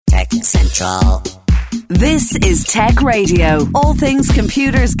Central. This is Tech Radio. All things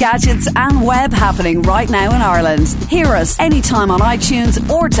computers, gadgets and web happening right now in Ireland. Hear us anytime on iTunes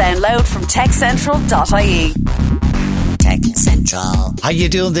or download from techcentral.ie. Tech Central. How you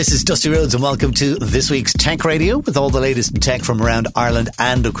doing? This is Dusty Rhodes and welcome to this week's Tech Radio with all the latest in tech from around Ireland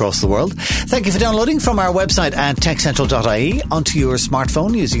and across the world. Thank you for downloading from our website at techcentral.ie onto your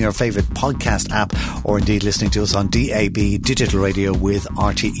smartphone using your favourite podcast app or indeed listening to us on DAB digital radio with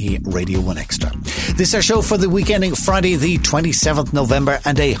RTE Radio 1 Extra. This is our show for the week ending Friday the 27th November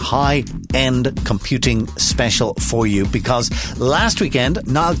and a high-end computing special for you because last weekend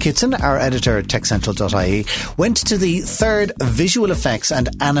Niall Kitson, our editor at techcentral.ie, went to the third Visual Effects and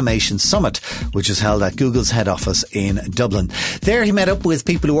Animation Summit, which was held at Google's head office in Dublin. There he met up with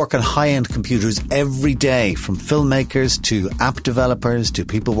people who work on high-end computers every day, from filmmakers to app developers to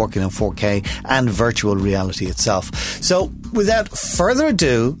people working on 4K and virtual reality itself. So without further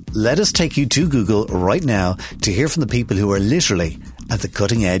ado, let us take you to Google right now to hear from the people who are literally at the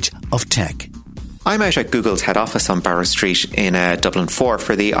cutting edge of tech. I'm out at Google's head office on Barrow Street in Dublin 4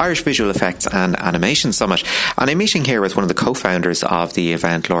 for the Irish Visual Effects and Animation Summit, and I'm meeting here with one of the co-founders of the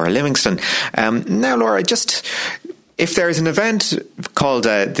event, Laura Livingstone. Now, Laura, if there is an event called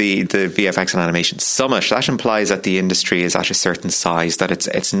the VFX and Animation Summit, that implies that the industry is at a certain size, that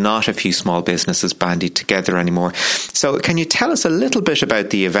it's not a few small businesses bandied together anymore. So can you tell us a little bit about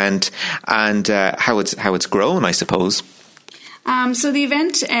the event and how it's grown, I suppose? So the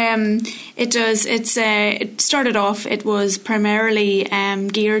event, it started off, it was primarily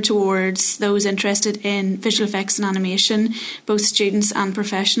geared towards those interested in visual effects and animation, both students and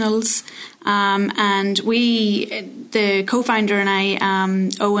professionals. And the co-founder and I,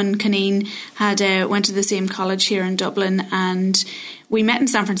 Owen Caneen, had went to the same college here in Dublin, and we met in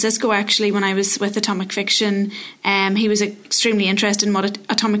San Francisco actually when I was with Atomic Fiction. He was extremely interested in what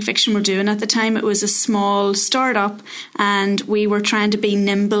Atomic Fiction were doing at the time. It was a small startup and we were trying to be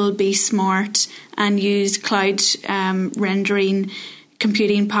nimble, be smart and use cloud rendering,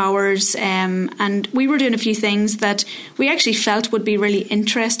 computing powers, and we were doing a few things that we actually felt would be really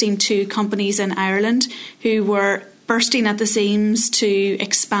interesting to companies in Ireland who were bursting at the seams to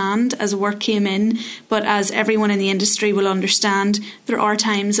expand as work came in, but as everyone in the industry will understand, there are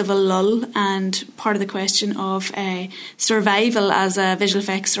times of a lull, and part of the question of survival as a visual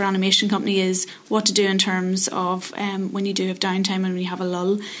effects or animation company is what to do in terms of when you do have downtime and when you have a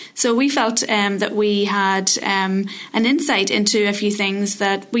lull. So we felt that we had an insight into a few things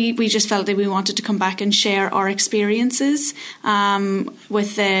that we just felt that we wanted to come back and share our experiences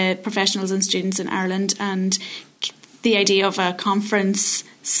with the professionals and students in Ireland, and the idea of a conference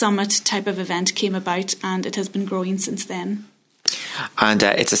summit type of event came about, and it has been growing since then. And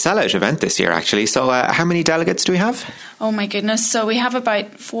it's a sellout event this year, actually. So how many delegates do we have? Oh my goodness. So we have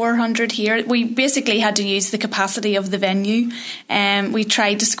about 400 here. We basically had to use the capacity of the venue. We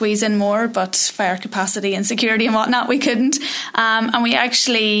tried to squeeze in more, but fire capacity and security and whatnot, we couldn't. And we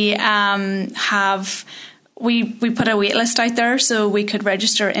actually We put a wait list out there so we could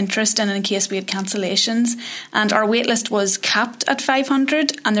register interest in case we had cancellations, and our wait list was capped at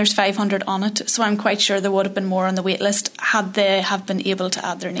 500 and there's 500 on it, so I'm quite sure there would have been more on the wait list had they have been able to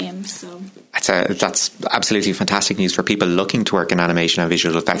add their names. So that's absolutely fantastic news for people looking to work in animation and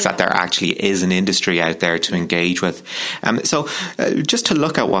visual effects, that there actually is an industry out there to engage with. So just to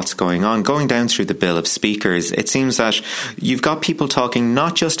look at what's going on, going down through the bill of speakers, it seems that you've got people talking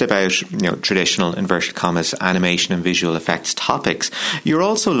not just about traditional inverted commas animation and visual effects topics. You're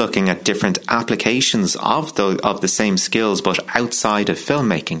also looking at different applications of the same skills but outside of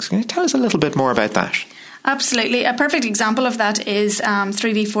filmmaking. So can you tell us a little bit more about that? Absolutely. A perfect example of that is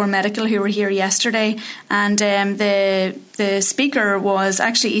 3V4 Medical, who were here yesterday, and the speaker was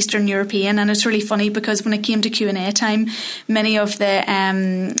actually Eastern European, and it's really funny because when it came to Q&A time, many of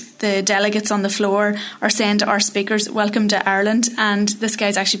the delegates on the floor are saying to our speakers, "Welcome to Ireland," and this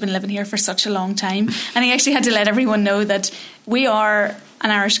guy's actually been living here for such a long time, and he actually had to let everyone know that we are an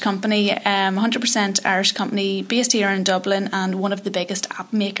Irish company, 100% Irish company based here in Dublin, and one of the biggest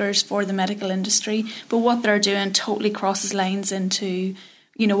app makers for the medical industry. But what they're doing totally crosses lines into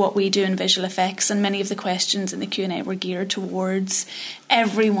what we do in visual effects, and many of the questions in the Q&A were geared towards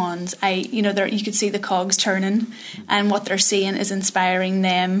everyone's. You could see the cogs turning, and what they're seeing is inspiring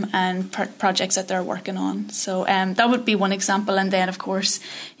them and projects that they're working on. So that would be one example. And then, of course,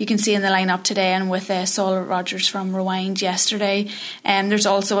 you can see in the lineup today, and with Saul Rogers from Rewind yesterday, there's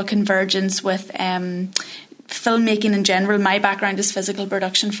also a convergence with filmmaking in general. My background is physical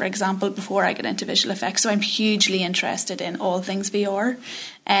production, for example, before I got into visual effects, so I'm hugely interested in all things VR.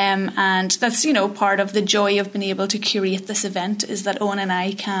 And that's, part of the joy of being able to curate this event, is that Owen and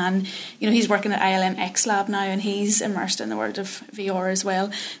I can, he's working at ILM X Lab now, and he's immersed in the world of VR as well.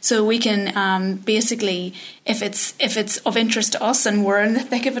 So we can basically, if it's of interest to us and we're in the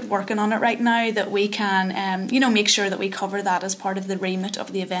thick of it working on it right now, that we can, make sure that we cover that as part of the remit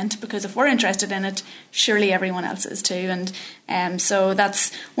of the event, because if we're interested in it, surely everyone else is too. And so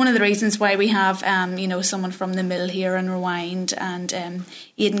that's one of the reasons why we have, someone from the mill here in Rewind, and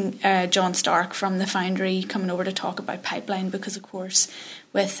John Stark from the Foundry coming over to talk about pipeline, because of course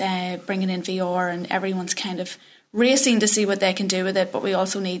with bringing in VR and everyone's kind of racing to see what they can do with it, but we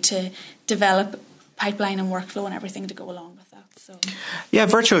also need to develop pipeline and workflow and everything to go along with that. So yeah,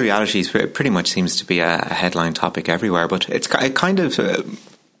 virtual reality pretty much seems to be a headline topic everywhere, but it's kind of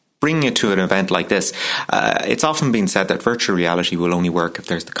bringing it to an event like this, it's often been said that virtual reality will only work if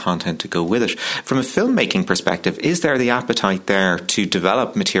there's the content to go with it. From a filmmaking perspective, is there the appetite there to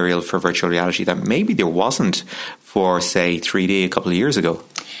develop material for virtual reality that maybe there wasn't for, say, 3D a couple of years ago?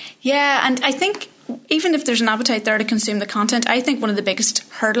 Yeah, and I think even if there's an appetite there to consume the content, I think one of the biggest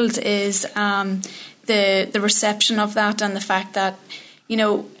hurdles is the reception of that, and the fact that,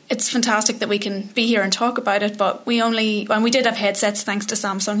 it's fantastic that we can be here and talk about it, but we did have headsets thanks to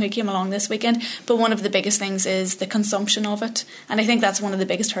Samsung, who came along this weekend, but one of the biggest things is the consumption of it, and I think that's one of the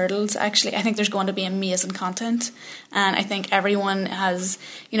biggest hurdles, actually. I think there's going to be amazing content, and I think everyone has,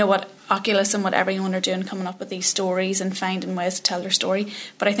 what Oculus and what everyone are doing, coming up with these stories and finding ways to tell their story,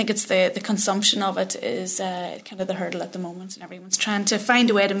 but I think it's the consumption of it is kind of the hurdle at the moment, and everyone's trying to find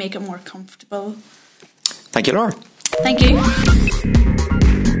a way to make it more comfortable. Thank you, Laura. Thank you.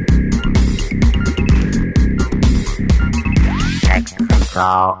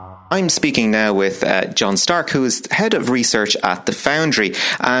 I'm speaking now with John Stark, who is head of research at the Foundry.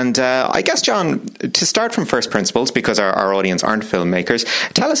 And I guess, John, to start from first principles, because our audience aren't filmmakers,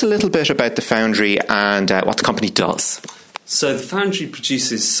 tell us a little bit about the Foundry and what the company does. So the Foundry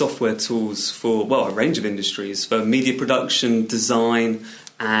produces software tools for, a range of industries, for media production, design,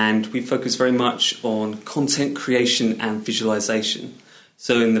 and we focus very much on content creation and visualization.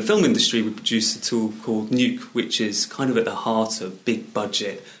 So in the film industry, we produce a tool called Nuke, which is kind of at the heart of big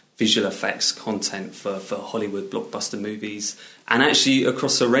budget visual effects content for Hollywood blockbuster movies, and actually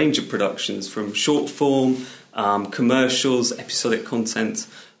across a range of productions, from short form, commercials, episodic content.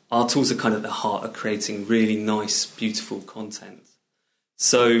 Our tools are kind of at the heart of creating really nice, beautiful content.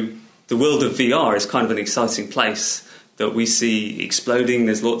 So the world of VR is kind of an exciting place that we see exploding.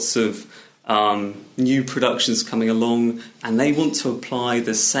 There's lots of new productions coming along, and they want to apply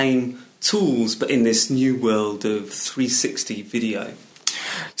the same tools but in this new world of 360 video.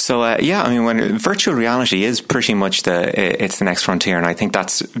 So when virtual reality is pretty much it's the next frontier, and I think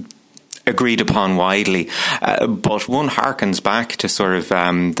that's agreed upon widely, but one harkens back to sort of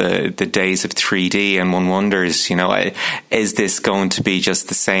the days of 3D, and one wonders, is this going to be just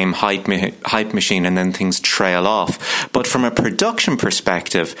the same hype machine and then things trail off? But from a production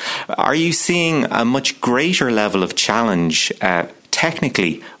perspective, are you seeing a much greater level of challenge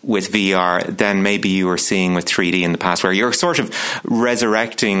technically with VR than maybe you were seeing with 3D in the past, where you're sort of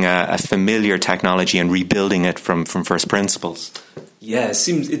resurrecting a familiar technology and rebuilding it from first principles? Yeah,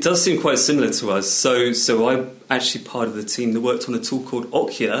 it does seem quite similar to us. So I'm actually part of the team that worked on a tool called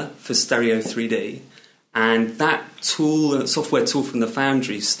Ocular for Stereo 3D. And that tool, software tool from the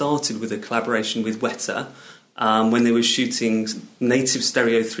Foundry, started with a collaboration with Weta when they were shooting native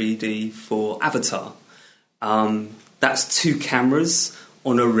Stereo 3D for Avatar. That's 2 cameras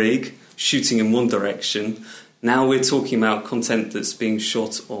on a rig shooting in one direction. Now we're talking about content that's being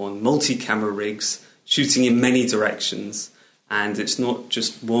shot on multi-camera rigs shooting in many directions. And it's not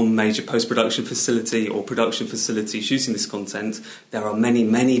just one major post-production facility or production facility shooting this content. There are many,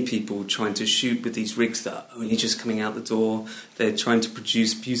 many people trying to shoot with these rigs that are only just coming out the door. They're trying to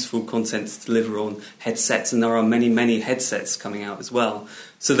produce beautiful content to deliver on headsets, and there are many, many headsets coming out as well.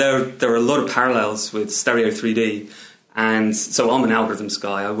 So there are a lot of parallels with Stereo 3D. And so I'm an algorithms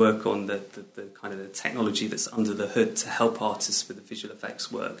guy. I work on the kind of the technology that's under the hood to help artists with the visual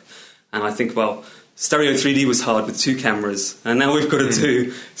effects work. And I think, Stereo 3D was hard with 2 cameras, and now we've got to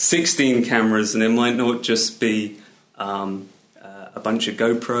do 16 cameras, and it might not just be a bunch of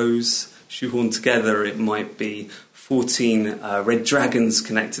GoPros shoehorned together. It might be 14 Red Dragons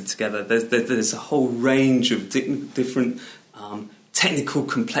connected together. There's a whole range of different technical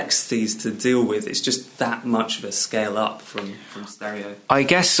complexities to deal with. It's just that much of a scale up from stereo. I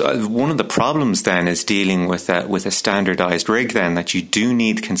guess one of the problems then is dealing with a standardized rig then, that you do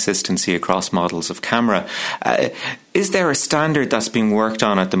need consistency across models of camera. Is there a standard that's being worked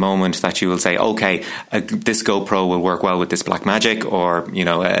on at the moment that you will say, okay, this GoPro will work well with this Blackmagic, or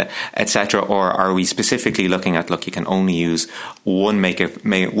etc., or are we specifically looking at, look, you can only use one make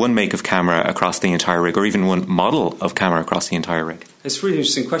of camera across the entire rig, or even one model of camera across the entire rig? It's a really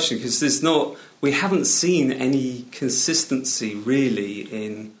interesting question, because we haven't seen any consistency really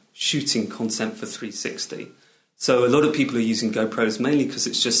in shooting content for 360. So a lot of people are using GoPros mainly because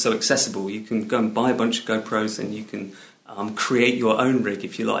it's just so accessible. You can go and buy a bunch of GoPros and you can create your own rig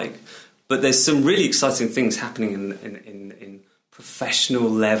if you like. But there's some really exciting things happening in professional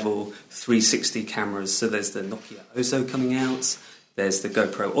level 360 cameras. So there's the Nokia Ozo coming out, there's the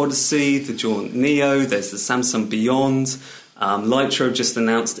GoPro Odyssey, the Jaunt Neo, there's the Samsung Beyond, Lytro just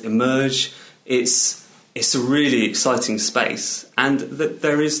announced Emerge. It's a really exciting space, and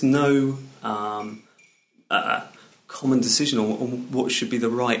there is no common decision on what should be the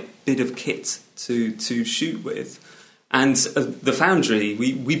right bit of kit to shoot with. And the Foundry,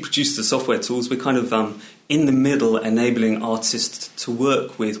 we produce the software tools. We're kind of in the middle, enabling artists to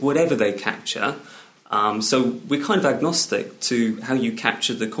work with whatever they capture. So we're kind of agnostic to how you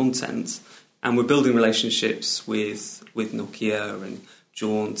capture the content, and we're building relationships with Nokia and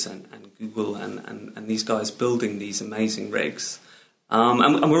Jaunt and Google and these guys building these amazing rigs.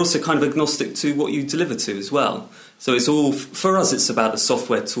 And we're also kind of agnostic to what you deliver to as well. So it's all, for us, it's about the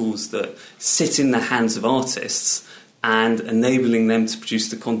software tools that sit in the hands of artists and enabling them to produce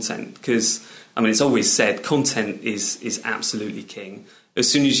the content. Because, I mean, it's always said, content is absolutely king. As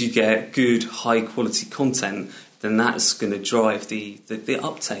soon as you get good, high-quality content, then that's going to drive the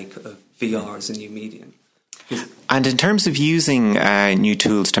uptake of VR as a new medium. And in terms of using new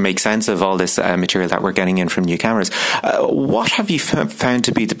tools to make sense of all this material that we're getting in from new cameras, what have you found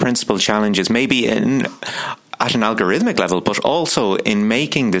to be the principal challenges, maybe at an algorithmic level, but also in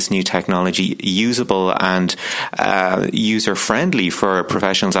making this new technology usable and user-friendly for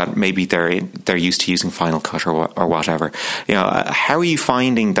professionals that maybe they're used to using Final Cut or whatever? How are you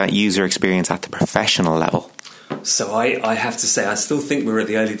finding that user experience at the professional level? So I have to say, I still think we're at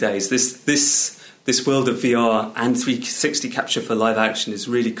the early days. This world of VR and 360 capture for live action has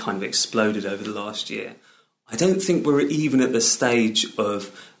really kind of exploded over the last year. I don't think we're even at the stage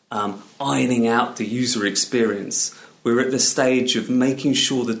of ironing out the user experience. We're at the stage of making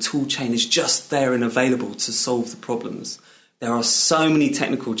sure the tool chain is just there and available to solve the problems. There are so many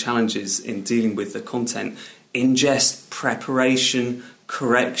technical challenges in dealing with the content: ingest, preparation,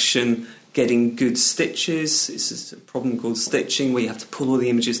 correction, getting good stitches. It's a problem called stitching, where you have to pull all the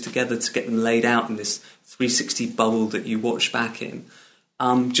images together to get them laid out in this 360 bubble that you watch back in.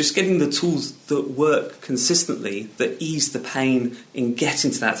 Just getting the tools that work consistently, that ease the pain in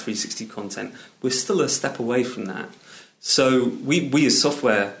getting to that 360 content. We're still a step away from that. So we as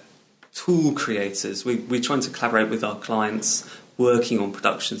software tool creators, we're trying to collaborate with our clients, working on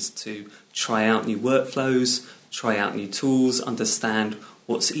productions to try out new workflows, try out new tools, understand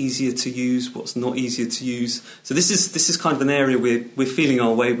what's easier to use, what's not easier to use. So this is kind of an area we're feeling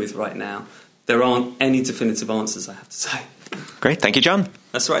our way with right now. There aren't any definitive answers, I have to say. Great, thank you, John.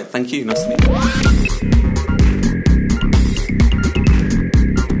 That's right, thank you. Nice to meet you.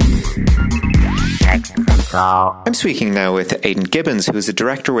 I'm speaking now with Aidan Gibbons, who is a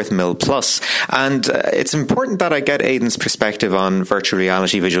director with Mill Plus, and it's important that I get Aidan's perspective on virtual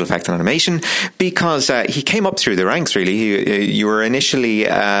reality, visual effects and animation, because he came up through the ranks, really. You were initially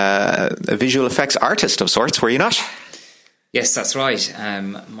a visual effects artist of sorts, were you not? Yes, that's right.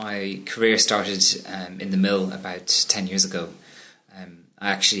 My career started in the Mill about 10 years ago. I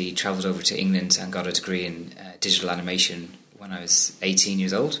actually travelled over to England and got a degree in digital animation when I was 18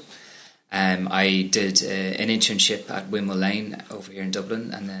 years old. I did an internship at Wimwell Lane over here in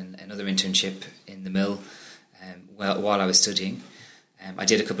Dublin, and then another internship in the Mill while I was studying. I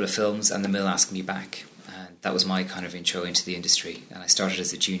did a couple of films, and the Mill asked me back, and that was my kind of intro into the industry. And I started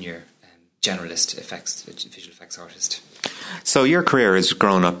as a junior generalist visual effects artist. So your career has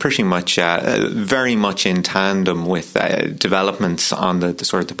grown up pretty much, very much in tandem with developments on the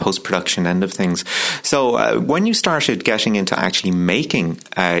sort of the post-production end of things. So when you started getting into actually making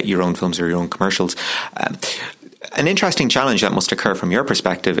your own films or your own commercials, an interesting challenge that must occur from your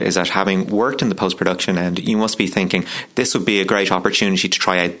perspective is that, having worked in the post-production end, you must be thinking, this would be a great opportunity to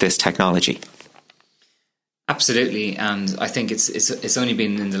try out this technology. Absolutely, and I think it's only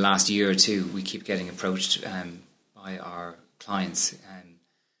been in the last year or two we keep getting approached by our clients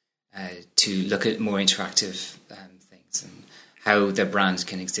to look at more interactive things and how their brand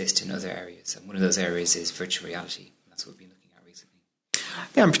can exist in other areas. And one of those areas is virtual reality. That's what we've been looking at recently.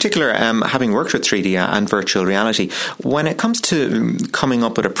 Yeah, in particular, having worked with 3D and virtual reality, when it comes to coming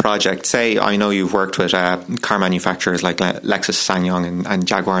up with a project, say, I know you've worked with car manufacturers like Lexus, SsangYong and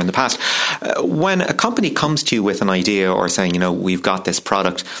Jaguar in the past. When a company comes to you with an idea or saying, we've got this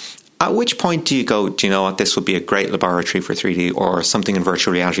product, at which point do you go, do you know what, this would be a great laboratory for 3D, or something in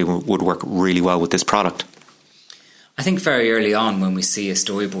virtual reality would work really well with this product? I think very early on, when we see a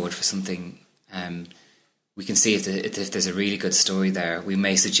storyboard for something, we can see if there's a really good story there. We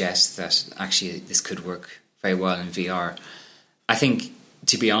may suggest that actually this could work very well in VR. I think,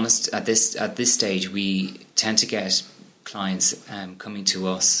 to be honest, at this stage, we tend to get clients coming to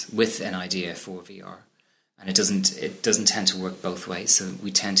us with an idea for VR, and it doesn't tend to work both ways. So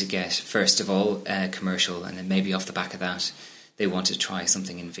we tend to get, first of all, commercial, and then maybe off the back of that, they want to try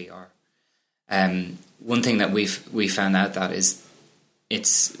something in VR. One thing that we found out that is,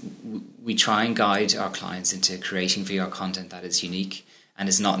 we try and guide our clients into creating VR content that is unique and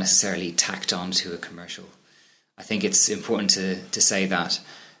is not necessarily tacked on to a commercial. I think it's important to say that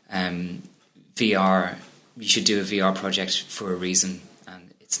VR, you should do a VR project for a reason,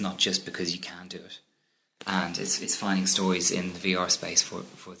 and it's not just because you can do it. And it's finding stories in the VR space for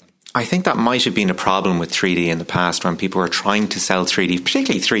them. I think that might have been a problem with 3D in the past, when people were trying to sell 3D,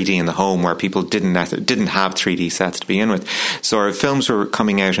 particularly 3D in the home, where people didn't have 3D sets to begin with. So films were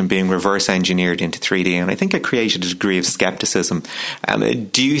coming out and being reverse engineered into 3D, and I think it created a degree of skepticism.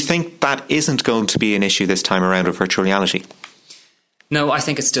 Do you think that isn't going to be an issue this time around with virtual reality? No, I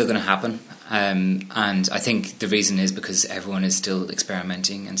think it's still going to happen. And I think the reason is because everyone is still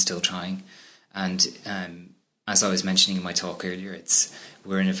experimenting and still trying. And as I was mentioning in my talk earlier,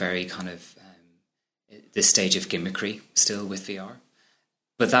 we're in a very kind of this stage of gimmickry still with VR.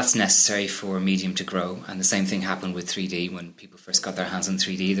 But that's necessary for a medium to grow. And the same thing happened with 3D. When people first got their hands on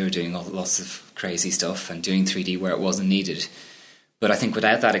 3D, they were doing lots of crazy stuff and doing 3D where it wasn't needed. But I think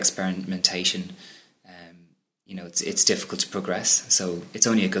without that experimentation, it's difficult to progress. So it's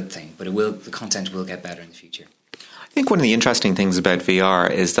only a good thing, but the content will get better in the future. I think one of the interesting things about VR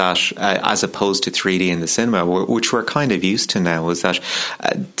is that, as opposed to 3D in the cinema, which we're kind of used to now, is that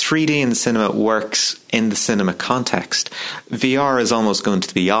 3D in the cinema works in the cinema context. VR is almost going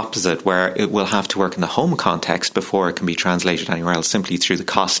to be the opposite, where it will have to work in the home context before it can be translated anywhere else, simply through the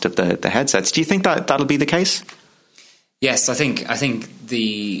cost of the headsets. Do you think that'll be the case? Yes, I think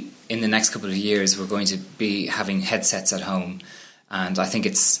in the next couple of years we're going to be having headsets at home, and I think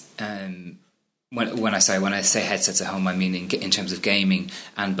it's. When I say headsets at home, I mean in terms of gaming,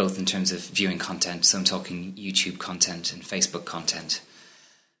 and both in terms of viewing content. So I'm talking YouTube content and Facebook content.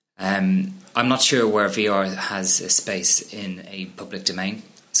 I'm not sure where VR has a space in a public domain.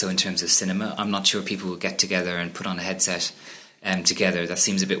 So in terms of cinema, I'm not sure people will get together and put on a headset together. That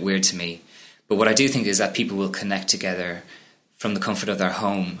seems a bit weird to me. But what I do think is that people will connect together from the comfort of their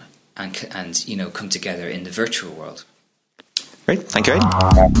home and come together in the virtual world. Great, thank you.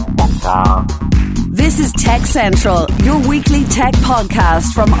 This is Tech Central, your weekly tech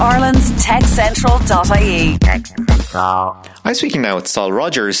podcast from Ireland's techcentral.ie. I'm speaking now with Sol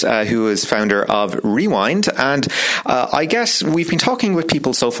Rogers, who is founder of Rewind, and I guess we've been talking with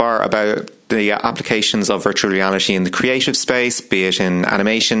people so far about the applications of virtual reality in the creative space, be it in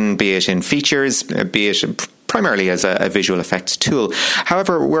animation, be it in features, be it primarily as a visual effects tool.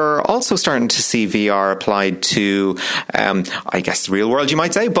 However, we're also starting to see VR applied to, I guess, the real world, you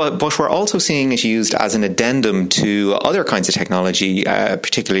might say, but we're also seeing it used as an addendum to other kinds of technology,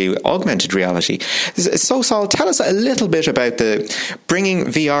 particularly augmented reality. So, Sol, tell us a little bit about bringing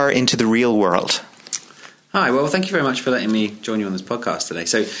VR into the real world. Hi, well, thank you very much for letting me join you on this podcast today.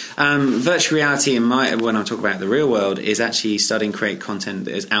 So, virtual reality, when I talk about the real world, is actually starting to create content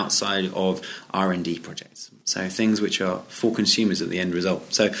that is outside of R&D projects. So things which are for consumers at the end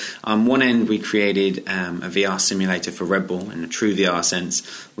result. So on one end, we created a VR simulator for Red Bull in a true VR sense.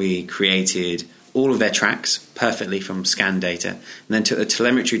 We created all of their tracks perfectly from scanned data, and then took the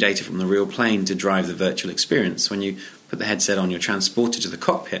telemetry data from the real plane to drive the virtual experience. When you put the headset on, you're transported to the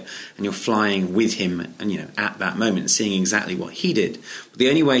cockpit and you're flying with him, and at that moment seeing exactly what he did. But the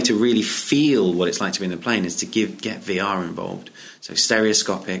only way to really feel what it's like to be in the plane is to get VR involved. So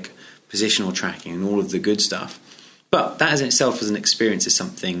stereoscopic, positional tracking, and all of the good stuff. But that as in itself as an experience is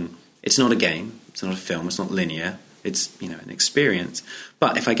something. It's not a game, it's not a film, it's not linear. It's an experience.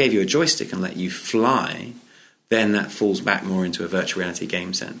 But if I gave you a joystick and let you fly, then that falls back more into a virtual reality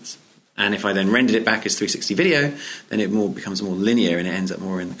game sense. And if I then rendered it back as 360 video, then it becomes more linear and it ends up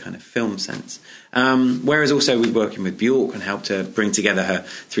more in the kind of film sense. Whereas also we're working with Bjork and helped her bring together her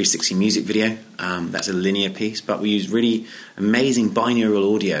 360 music video. That's a linear piece, but we use really amazing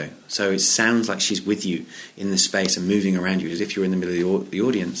binaural audio. So it sounds like she's with you in the space and moving around you as if you're in the middle of the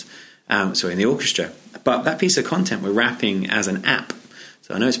audience, in the orchestra. But that piece of content we're wrapping as an app.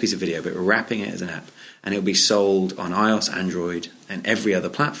 So I know it's a piece of video, but we're wrapping it as an app. And it'll be sold on iOS, Android, and every other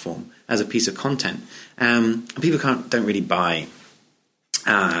platform as a piece of content. And people don't really buy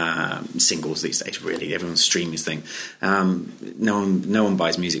singles these days, really. Everyone streams things. No one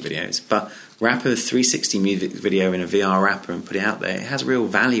buys music videos. But wrap a 360 music video in a VR wrapper and put it out there, it has real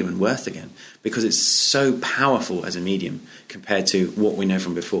value and worth again because it's so powerful as a medium compared to what we know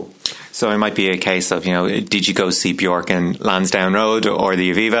from before. So it might be a case of, did you go see Bjork in Lansdowne Road or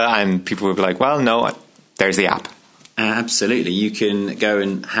the Aviva? And people would be like, well, no, there's the app. Absolutely. You can go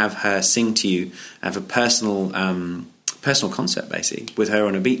and have her sing to you, have a personal concert, basically, with her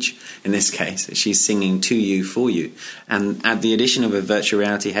on a beach. In this case, she's singing to you, for you. And at the addition of a virtual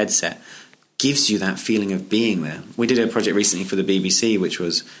reality headset gives you that feeling of being there. We did a project recently for the BBC, which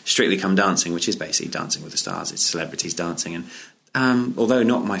was Strictly Come Dancing, which is basically Dancing with the Stars. It's celebrities dancing. And although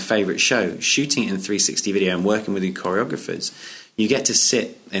not my favourite show, shooting it in 360 video and working with the choreographers, you get to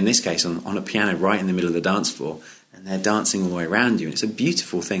sit, in this case, on a piano right in the middle of the dance floor, and they're dancing all the way around you. And it's a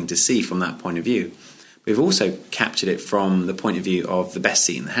beautiful thing to see from that point of view. We've also captured it from the point of view of the best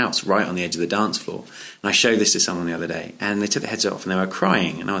seat in the house, right on the edge of the dance floor. And I showed this to someone the other day, and they took their heads off and they were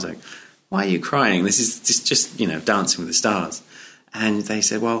crying. And I was like, why are you crying? This is just Dancing with the Stars. And they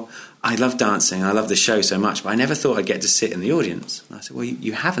said, well, I love dancing, I love the show so much, but I never thought I'd get to sit in the audience. And I said, well,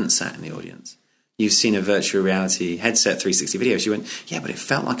 you haven't sat in the audience. You've seen a virtual reality headset 360 video. She went, yeah, but it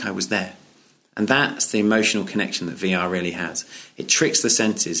felt like I was there. And that's the emotional connection that VR really has. It tricks the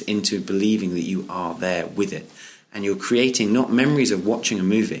senses into believing that you are there with it. And you're creating not memories of watching a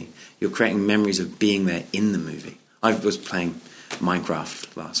movie, you're creating memories of being there in the movie. I was playing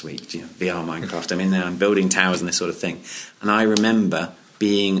Minecraft last week, VR Minecraft. I'm in there, I'm building towers and this sort of thing. And I remember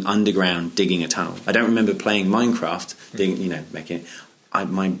being underground digging a tunnel. I don't remember playing Minecraft, making it.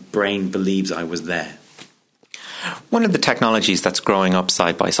 My brain believes I was there. One of the technologies that's growing up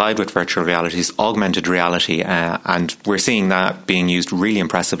side by side with virtual reality is augmented reality, and we're seeing that being used really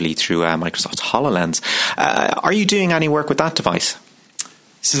impressively through Microsoft's HoloLens. Are you doing any work with that device?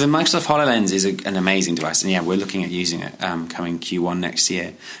 So the Microsoft HoloLens is an amazing device, and we're looking at using it coming Q1 next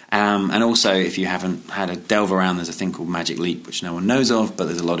year. And also, if you haven't had a delve around, there's a thing called Magic Leap, which no one knows of, but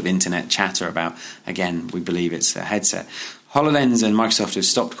there's a lot of internet chatter about. Again, we believe it's a headset. HoloLens and Microsoft have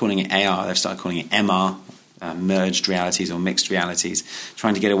stopped calling it AR, they've started calling it MR, merged realities or mixed realities,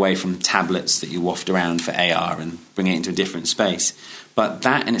 trying to get away from tablets that you waft around for AR and bring it into a different space. But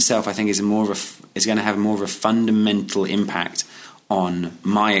that in itself, I think, is going to have more of a fundamental impact on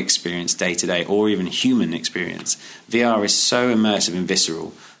my experience day to day, or even human experience. VR is so immersive and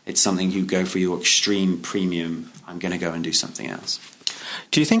visceral. It's something you go for your extreme premium, I'm going to go and do something else.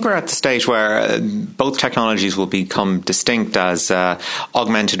 Do you think we're at the stage where both technologies will become distinct, as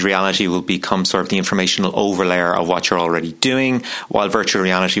augmented reality will become sort of the informational overlayer of what you're already doing, while virtual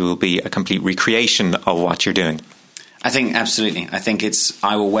reality will be a complete recreation of what you're doing? I think absolutely. I think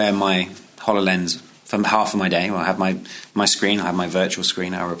I will wear my HoloLens for half of my day. I'll have my screen, I'll have my virtual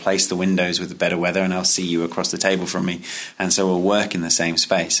screen, I'll replace the windows with the better weather, and I'll see you across the table from me, and so we'll work in the same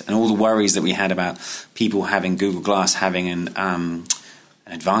space. And all the worries that we had about people having Google Glass having an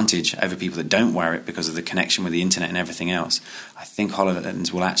advantage over people that don't wear it because of the connection with the internet and everything else, I think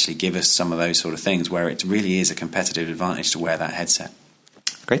HoloLens will actually give us some of those sort of things where it really is a competitive advantage to wear that headset.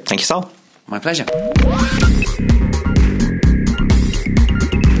 Great, thank you, Sol. My pleasure.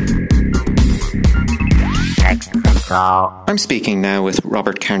 I'm speaking now with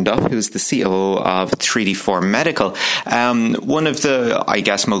Robert Cairnduff, who is the COO of 3D4 Medical, one of the, I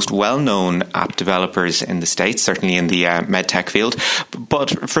guess, most well-known app developers in the States, certainly in the medtech field,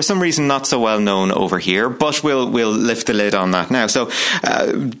 but for some reason not so well-known over here, but we'll lift the lid on that now. So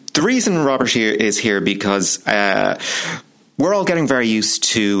the reason Robert is here because we're all getting very used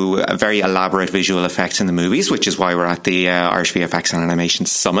to very elaborate visual effects in the movies, which is why we're at the Irish VFX Animation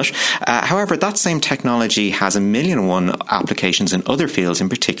Summit. However, that same technology has 1,000,001 applications in other fields, in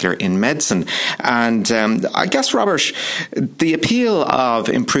particular in medicine. And I guess, Robert, the appeal of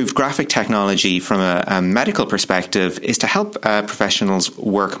improved graphic technology from a medical perspective is to help professionals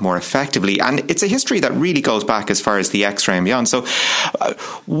work more effectively. And it's a history that really goes back as far as the X-ray and beyond. So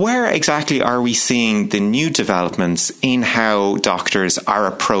where exactly are we seeing the new developments in how doctors are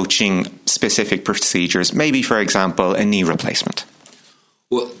approaching specific procedures, maybe, for example, a knee replacement?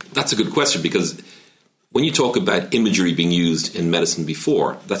 Well, that's a good question, because when you talk about imagery being used in medicine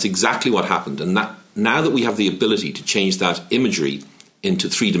before, that's exactly what happened. And that now that we have the ability to change that imagery into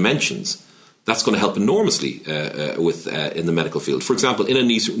 3 dimensions, that's going to help enormously in the medical field. For example, in a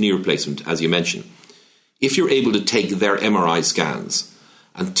knee replacement, as you mentioned, if you're able to take their MRI scans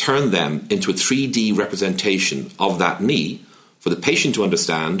and turn them into a 3D representation of that knee for the patient to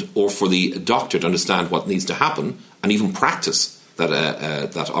understand, or for the doctor to understand what needs to happen and even practice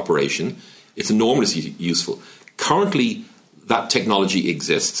that operation, it's enormously useful. Currently, that technology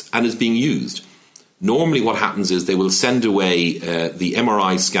exists and is being used. Normally what happens is they will send away the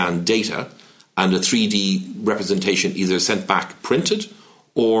MRI scan data, and a 3D representation either sent back printed,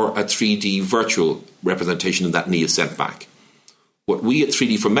 or a 3D virtual representation of that knee is sent back. What we at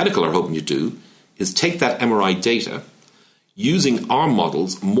 3D for Medical are hoping to do is take that MRI data, using our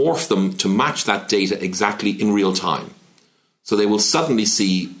models, morph them to match that data exactly in real time. So they will suddenly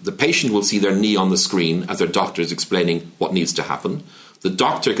see, the patient will see their knee on the screen as their doctor is explaining what needs to happen. The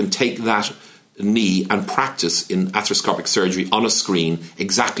doctor can take that knee and practice in arthroscopic surgery on a screen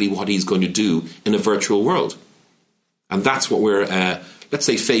exactly what he's going to do in a virtual world. And that's what we're, let's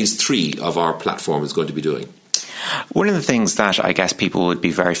say, phase 3 of our platform is going to be doing. One of the things that I guess people would be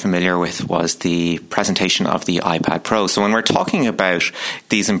very familiar with was the presentation of the iPad Pro. So when we're talking about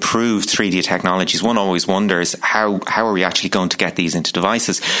these improved 3D technologies, one always wonders how are we actually going to get these into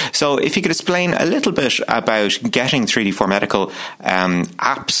devices? So if you could explain a little bit about getting 3D for Medical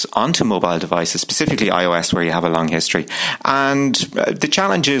apps onto mobile devices, specifically iOS, where you have a long history, and the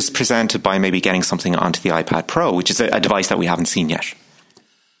challenges presented by maybe getting something onto the iPad Pro, which is a device that we haven't seen yet.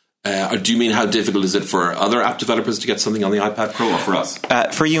 Do you mean how difficult is it for other app developers to get something on the iPad Pro, or for us?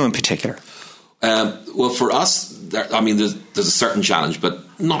 For you in particular. Well, for us, there's a certain challenge, but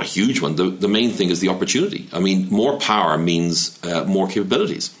not a huge one. The main thing is the opportunity. I mean, more power means more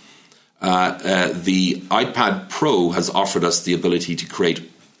capabilities. The iPad Pro has offered us the ability to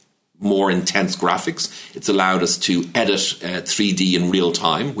create more intense graphics. It's allowed us to edit 3D in real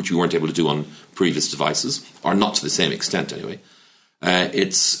time, which we weren't able to do on previous devices, or not to the same extent anyway.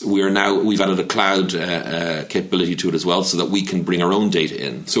 We've added a cloud capability to it as well, so that we can bring our own data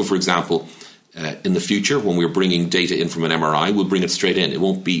in. So, for example, in the future, when we're bringing data in from an MRI, we'll bring it straight in. It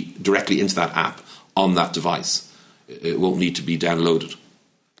won't be directly into that app on that device. It won't need to be downloaded.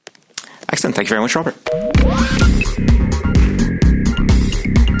 Excellent. Thank you very much, Robert.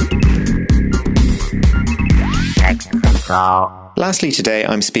 Lastly today,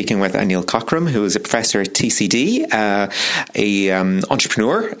 I'm speaking with Anil Kokaram, who is a professor at TCD, an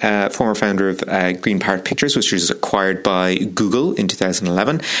entrepreneur, former founder of Green Parrot Pictures, which was acquired by Google in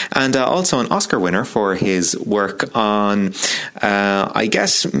 2011, and also an Oscar winner for his work on,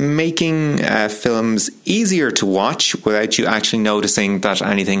 making films easier to watch without you actually noticing that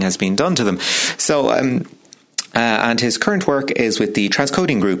anything has been done to them. So, and his current work is with the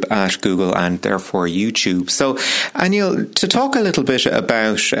transcoding group at Google and therefore YouTube. So, Anil, to talk a little bit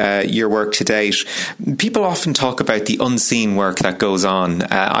about your work to date, people often talk about the unseen work that goes on.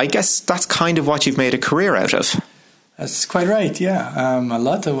 I guess that's kind of what you've made a career out of. That's quite right, yeah. A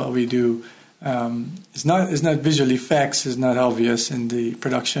lot of what we do is not visual effects, is not obvious in the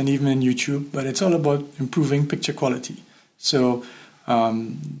production, even in YouTube, but it's all about improving picture quality. So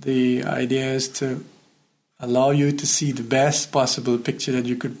the idea is to allow you to see the best possible picture that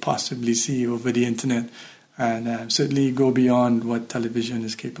you could possibly see over the internet, and certainly go beyond what television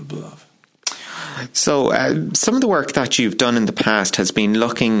is capable of. So some of the work that you've done in the past has been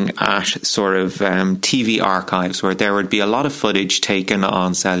looking at sort of TV archives, where there would be a lot of footage taken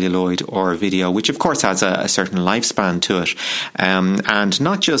on celluloid or video, which of course has a certain lifespan to it, and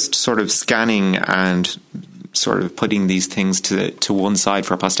not just sort of scanning and sort of putting these things to one side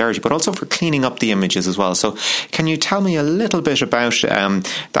for posterity, but also for cleaning up the images as well. So can you tell me a little bit about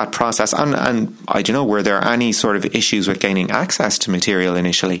that process? And I don't know, were there any sort of issues with gaining access to material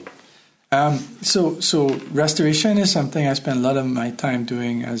initially? So restoration is something I spent a lot of my time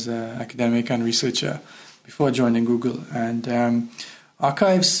doing as an academic and researcher before joining Google. And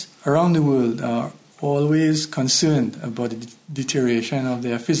archives around the world are always concerned about the deterioration of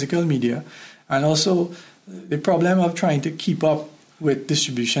their physical media, and also the problem of trying to keep up with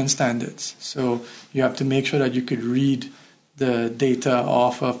distribution standards. So you have to make sure that you could read the data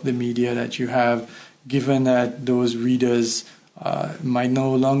off of the media that you have, given that those readers might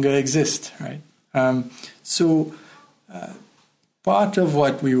no longer exist, right? So part of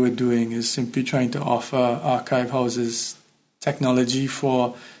what we were doing is simply trying to offer archive houses technology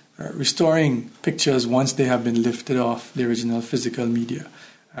for restoring pictures once they have been lifted off the original physical media.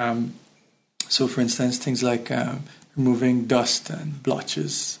 So, for instance, things like removing dust and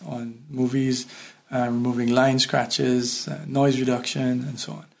blotches on movies, removing line scratches, noise reduction, and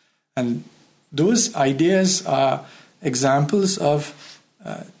so on. And those ideas are examples of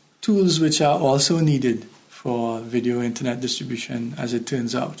tools which are also needed for video internet distribution, as it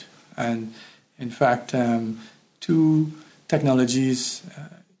turns out. And in fact, two technologies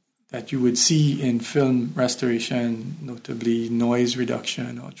that you would see in film restoration, notably noise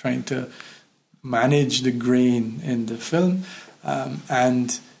reduction or trying to manage the grain in the film,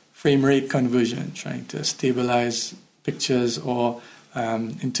 and frame rate conversion, trying to stabilize pictures or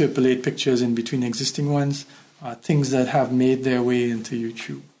interpolate pictures in between existing ones, are things that have made their way into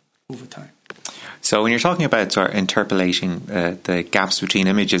YouTube over time. So when you're talking about sort of interpolating the gaps between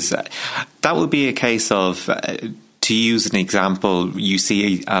images, that would be a case of, to use an example, you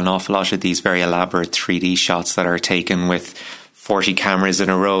see an awful lot of these very elaborate 3D shots that are taken with 40 cameras in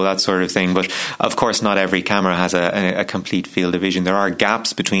a row, that sort of thing. But of course, not every camera has a complete field of vision. There are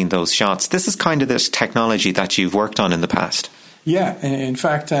gaps between those shots. This is kind of this technology that you've worked on in the past. Yeah, in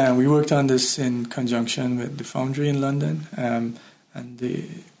fact, we worked on this in conjunction with the Foundry in London. And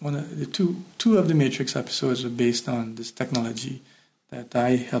two of the Matrix episodes were based on this technology that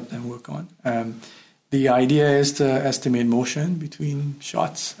I helped them work on. The idea is to estimate motion between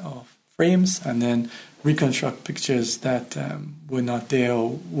shots of frames and then reconstruct pictures that were not there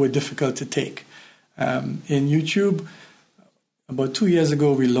or were difficult to take. In YouTube, about 2 years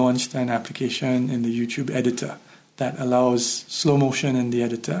ago, we launched an application in the YouTube editor that allows slow motion in the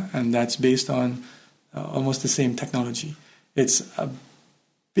editor, and that's based on almost the same technology. It's a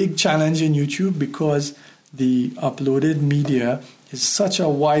big challenge in YouTube because the uploaded media is such a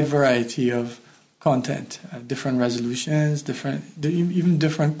wide variety of content, different resolutions, even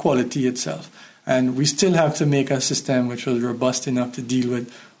different quality itself. And we still have to make a system which was robust enough to deal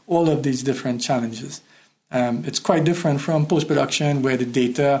with all of these different challenges. It's quite different from post-production, where the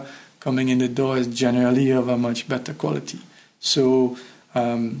data coming in the door is generally of a much better quality. So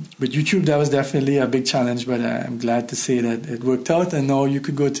with YouTube, that was definitely a big challenge, but I'm glad to say that it worked out. And now you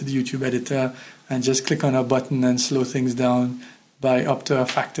could go to the YouTube editor and just click on a button and slow things down by up to a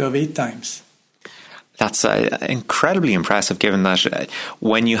factor of 8 times. That's incredibly impressive, given that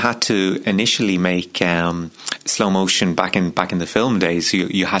when you had to initially make slow motion back in the film days,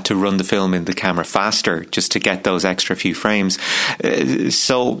 you had to run the film in the camera faster just to get those extra few frames.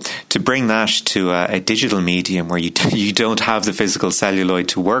 So to bring that to a digital medium where you don't have the physical celluloid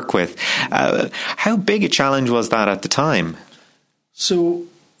to work with, how big a challenge was that at the time? So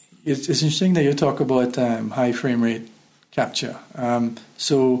it's interesting that you talk about high frame rate capture.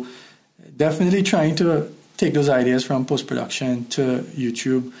 So definitely trying to take those ideas from post-production to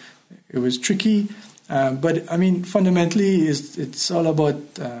YouTube. It was tricky, but I mean, fundamentally, it's all about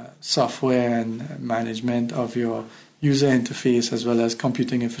software and management of your user interface as well as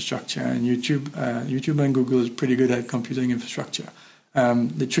computing infrastructure. And YouTube and Google is pretty good at computing infrastructure.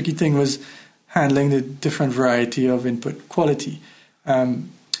 The tricky thing was handling the different variety of input quality.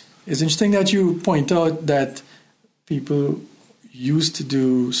 It's interesting that you point out that people used to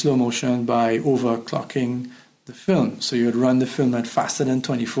do slow motion by overclocking the film. So you would run the film at faster than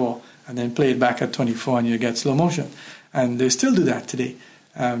 24 and then play it back at 24 and you get slow motion. And they still do that today.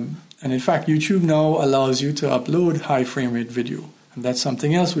 And in fact, YouTube now allows you to upload high frame rate video. And that's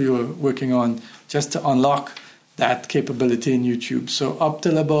something else we were working on just to unlock that capability in YouTube. So up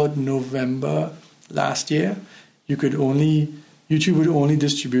till about November last year, YouTube would only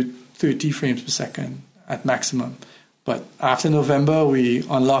distribute 30 frames per second at maximum. But after November, we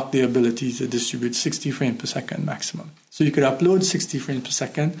unlocked the ability to distribute 60 frames per second maximum. So you could upload 60 frames per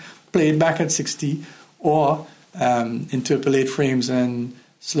second, play it back at 60, or interpolate frames and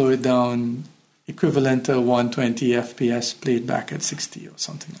slow it down equivalent to 120 FPS, play it back at 60 or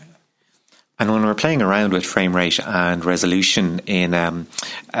something like that. And when we're playing around with frame rate and resolution in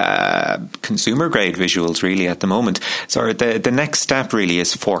consumer-grade visuals, really, at the moment, so the next step really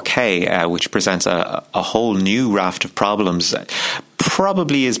is 4K, which presents a whole new raft of problems,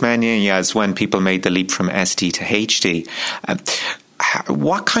 probably as many as when people made the leap from SD to HD.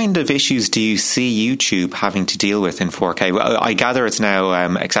 What kind of issues do you see YouTube having to deal with in 4K? Well, I gather it's now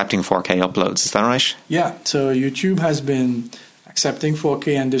accepting 4K uploads, is that right? Yeah, so YouTube has been accepting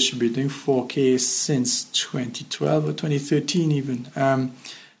 4K and distributing 4K since 2012 or 2013 even.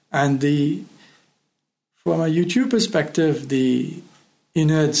 And from a YouTube perspective, the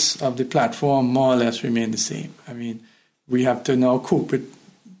innards of the platform more or less remain the same. I mean, we have to now cope with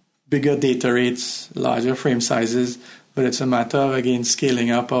bigger data rates, larger frame sizes, but it's a matter of, again,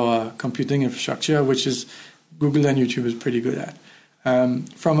 scaling up our computing infrastructure, which is Google and YouTube is pretty good at.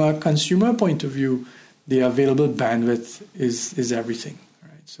 From a consumer point of view, the available bandwidth is everything.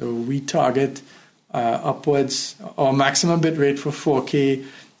 Right? So we target upwards, our maximum bit rate for 4K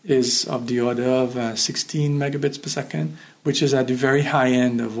is of the order of 16 megabits per second, which is at the very high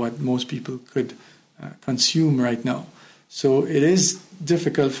end of what most people could consume right now. So it is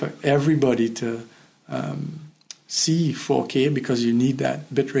difficult for everybody to see 4K because you need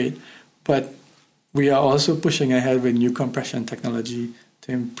that bit rate. But we are also pushing ahead with new compression technology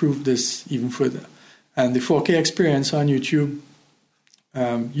to improve this even further. And the 4K experience on YouTube,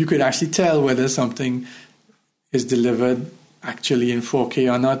 you could actually tell whether something is delivered actually in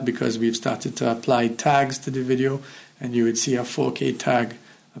 4K or not, because we've started to apply tags to the video, and you would see a 4K tag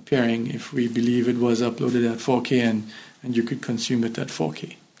appearing if we believe it was uploaded at 4K and you could consume it at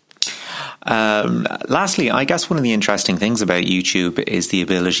 4K. Lastly, I guess one of the interesting things about YouTube is the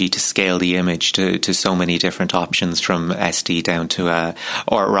ability to scale the image to so many different options, from SD down to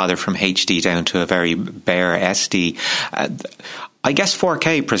from HD down to a very bare SD. I guess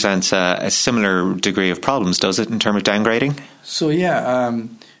 4K presents a similar degree of problems, does it, in terms of downgrading? So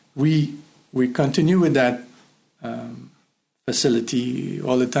we continue with that facility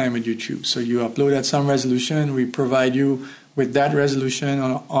all the time with YouTube. So you upload at some resolution, we provide you with that resolution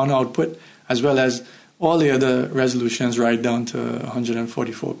on output, as well as all the other resolutions right down to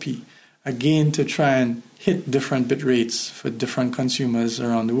 144p. Again, to try and hit different bit rates for different consumers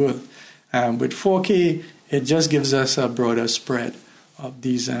around the world. With 4K, it just gives us a broader spread of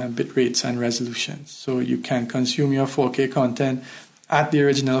these bit rates and resolutions. So you can consume your 4K content at the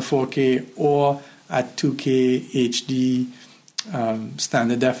original 4K or at 2K HD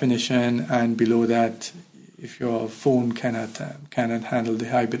standard definition, and below that if your phone cannot handle the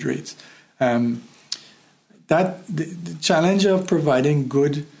high bit rates. The challenge of providing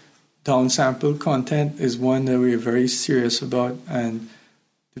good downsample content is one that we're very serious about, and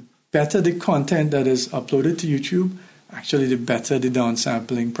the better the content that is uploaded to YouTube, actually the better the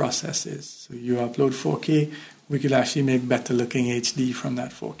downsampling process is. So you upload 4K, we could actually make better looking HD from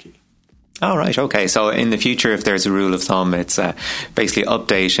that 4K. Oh, right, okay. So in the future, if there's a rule of thumb, it's basically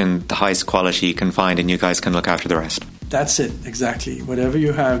updating the highest quality you can find, and you guys can look after the rest. That's it, exactly. Whatever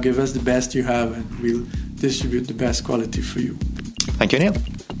you have, give us the best you have, and we'll distribute the best quality for you. Thank you, Neil.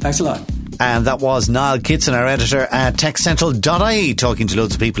 Thanks a lot. And that was Niall Kitson, our editor at TechCentral.ie, talking to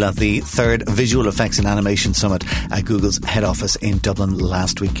loads of people at the 3rd Visual Effects and Animation Summit at Google's head office in Dublin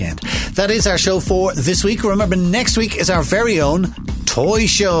last weekend. That is our show for this week. Remember, next week is our very own toy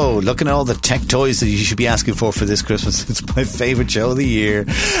show, looking at all the tech toys that you should be asking for this Christmas. It's my favourite show of the year.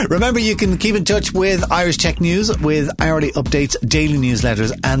 Remember, you can keep in touch with Irish Tech News with hourly updates, daily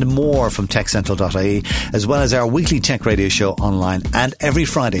newsletters and more from TechCentral.ie, as well as our weekly tech radio show online and every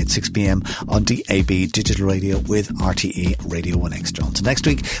Friday at 6pm on DAB Digital Radio with RTE Radio 1 Extra. Until next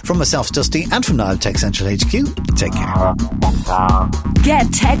week, from myself, Dusty, and from Niall Tech Central HQ, take care. Get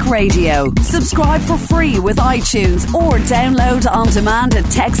Tech Radio. Subscribe for free with iTunes or download on demand at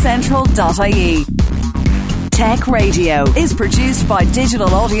techcentral.ie. Tech Radio is produced by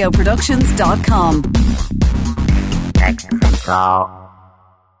digitalaudioproductions.com. Tech Central.